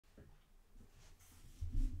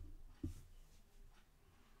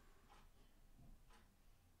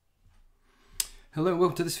Hello and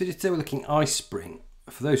welcome to this video. Today we're looking at iSpring.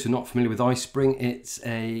 For those who are not familiar with iSpring, it's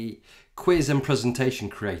a quiz and presentation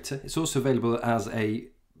creator. It's also available as a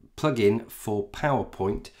plugin for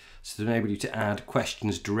PowerPoint, so to enable you to add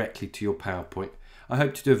questions directly to your PowerPoint. I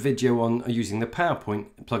hope to do a video on using the PowerPoint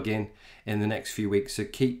plugin in the next few weeks, so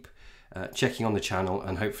keep checking on the channel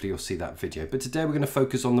and hopefully you'll see that video. But today we're going to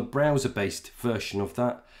focus on the browser-based version of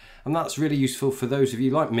that, and that's really useful for those of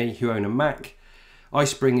you like me who own a Mac.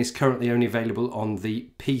 iSpring is currently only available on the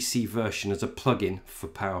PC version as a plugin for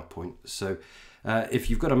PowerPoint. So if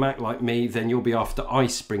you've got a Mac like me, then you'll be after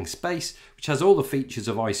iSpring Space, which has all the features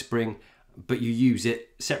of iSpring, but you use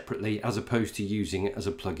it separately as opposed to using it as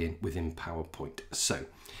a plugin within PowerPoint. So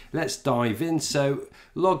let's dive in. So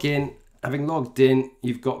log in. Having logged in,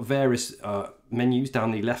 you've got various menus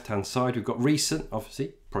down the left-hand side. We've got recent,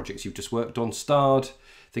 obviously, projects you've just worked on, starred,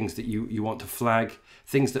 things that you want to flag,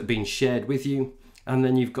 things that have been shared with you. And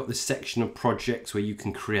then you've got this section of projects where you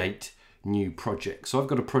can create new projects. So I've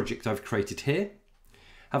got a project I've created here.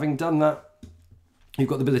 Having done that, you've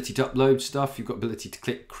got the ability to upload stuff. You've got the ability to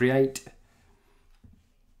click create.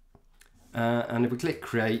 And if we click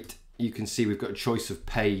create, you can see we've got a choice of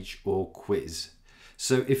page or quiz.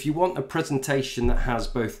 So if you want a presentation that has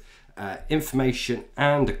both information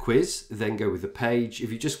and a quiz, then go with the page.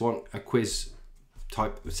 If you just want a quiz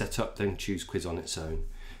type of setup, then choose quiz on its own.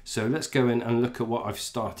 So let's go in and look at what I've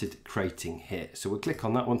started creating here. So we'll click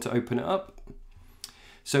on that one to open it up.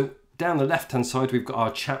 So down the left hand side we've got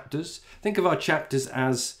our chapters. Think of our chapters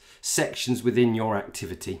as sections within your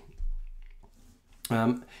activity.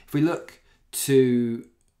 If we look to,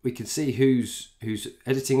 we can see who's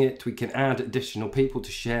editing it. We can add additional people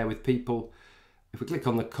to share with people. If we click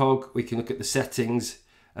on the cog, we can look at the settings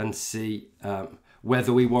and see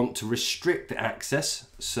whether we want to restrict the access.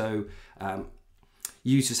 So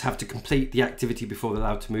users have to complete the activity before they're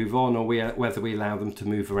allowed to move on, or whether we allow them to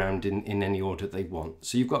move around in any order they want.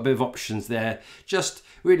 So you've got a bit of options there, just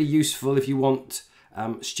really useful if you want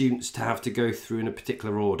students to have to go through in a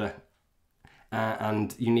particular order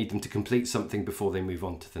and you need them to complete something before they move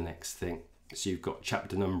on to the next thing. So you've got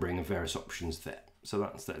chapter numbering and various options there. So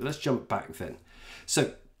that's there. Let's jump back then.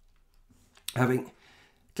 So having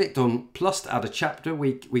clicked on plus to add a chapter,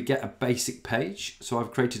 we get a basic page. So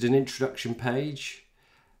I've created an introduction page.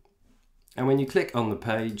 And when you click on the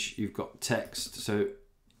page, you've got text. So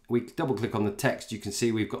we double click on the text, you can see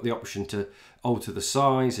we've got the option to alter the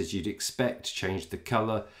size as you'd expect, change the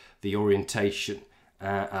color, the orientation,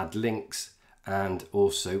 add links, and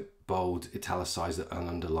also bold, italicize, and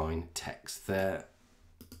underline text there.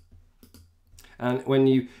 And when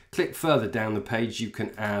you click further down the page, you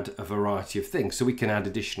can add a variety of things. So we can add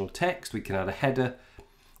additional text, we can add a header,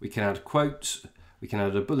 we can add quotes, we can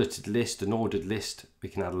add a bulleted list, an ordered list, we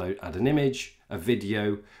can add an image, a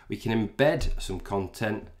video, we can embed some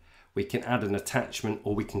content, we can add an attachment,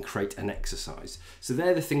 or we can create an exercise. So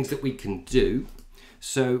they're the things that we can do.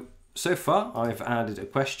 So far I've added a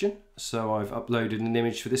question. So I've uploaded an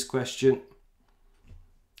image for this question,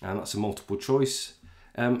 and that's a multiple choice.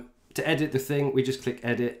 To edit the thing, we just click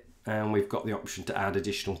edit, and we've got the option to add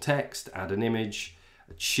additional text, add an image,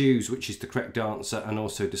 choose which is the correct answer, and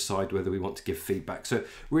also decide whether we want to give feedback. So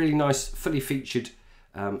really nice, fully featured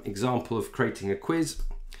example of creating a quiz.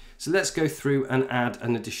 So let's go through and add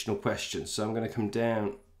an additional question. So I'm going to come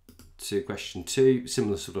down to question 2,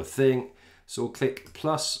 similar sort of thing. So we'll click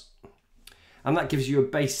plus, and that gives you a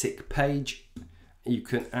basic page. You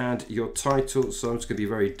can add your title. So I'm just going to be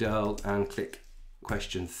very dull and click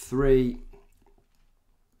question 3.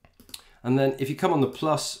 And then if you come on the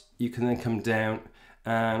plus, you can then come down,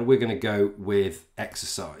 and we're going to go with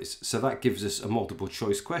exercise. So that gives us a multiple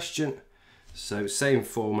choice question. So same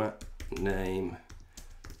format, name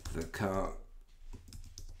the car.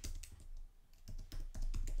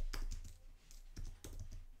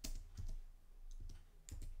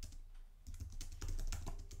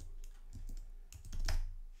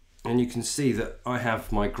 And you can see that I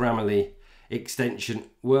have my Grammarly extension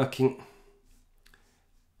working.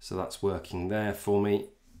 So that's working there for me.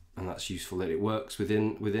 And that's useful that it works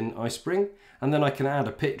within iSpring. And then I can add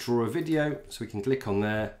a picture or a video, so we can click on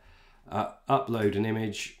there, upload an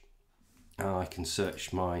image, and I can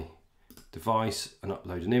search my device and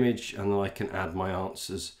upload an image, and then I can add my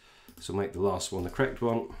answers. So make the last one the correct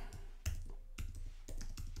one.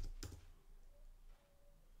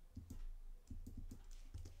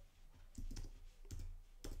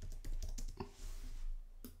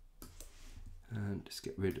 And just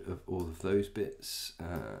get rid of all of those bits.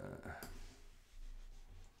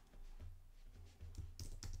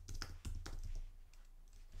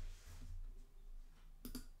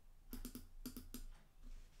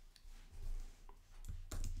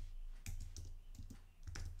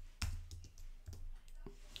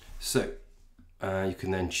 So you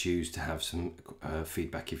can then choose to have some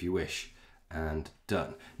feedback if you wish, and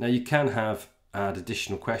done. Now you can add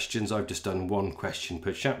additional questions. I've just done one question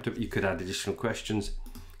per chapter, but you could add additional questions.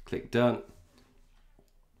 Click done.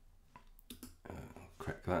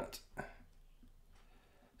 Correct that.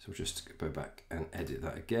 So we'll just go back and edit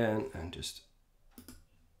that again and just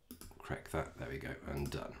correct that. There we go, and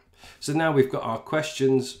done. So now we've got our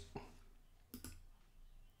questions,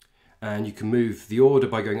 and you can move the order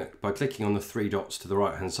by clicking on the three dots to the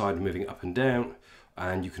right hand side and moving it up and down.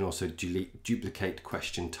 And you can also duplicate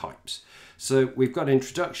question types. So we've got an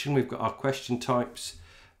introduction, we've got our question types.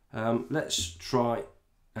 Let's try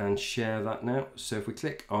and share that now. So if we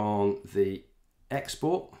click on the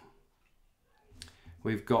export,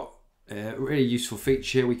 we've got a really useful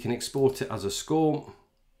feature. We can export it as a SCORM.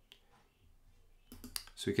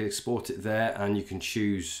 So we can export it there, and you can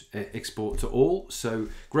choose export to all. So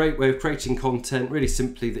great way of creating content, really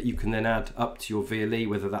simply, that you can then add up to your VLE,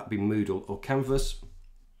 whether that be Moodle or Canvas.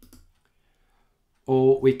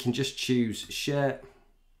 Or we can just choose share,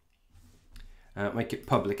 make it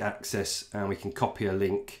public access, and we can copy a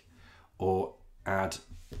link or add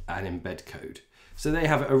an embed code. So they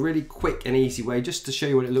have a really quick and easy way just to show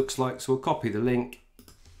you what it looks like. So we'll copy the link,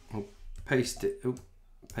 we'll paste it,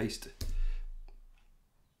 paste it.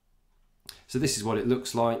 So this is what it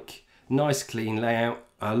looks like. Nice clean layout.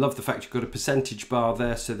 I love the fact you've got a percentage bar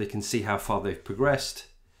there so they can see how far they've progressed.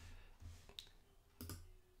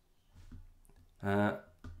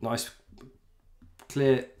 Nice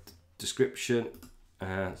clear description,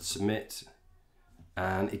 submit,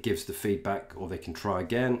 and it gives the feedback, or they can try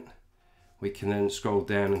again. We can then scroll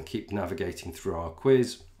down and keep navigating through our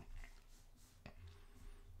quiz.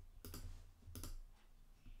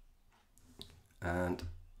 And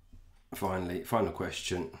finally, final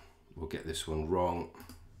question, we'll get this one wrong.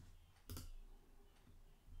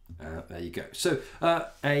 There you go. So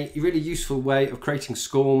a really useful way of creating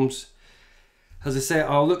SCORMs. As I say,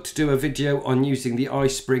 I'll look to do a video on using the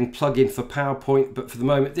iSpring plugin for PowerPoint, but for the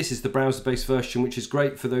moment, this is the browser-based version, which is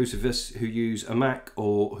great for those of us who use a Mac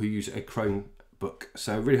or who use a Chromebook.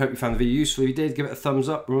 So I really hope you found the video useful. If you did, give it a thumbs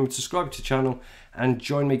up. Remember to subscribe to the channel and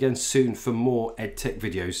join me again soon for more EdTech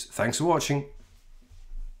videos. Thanks for watching.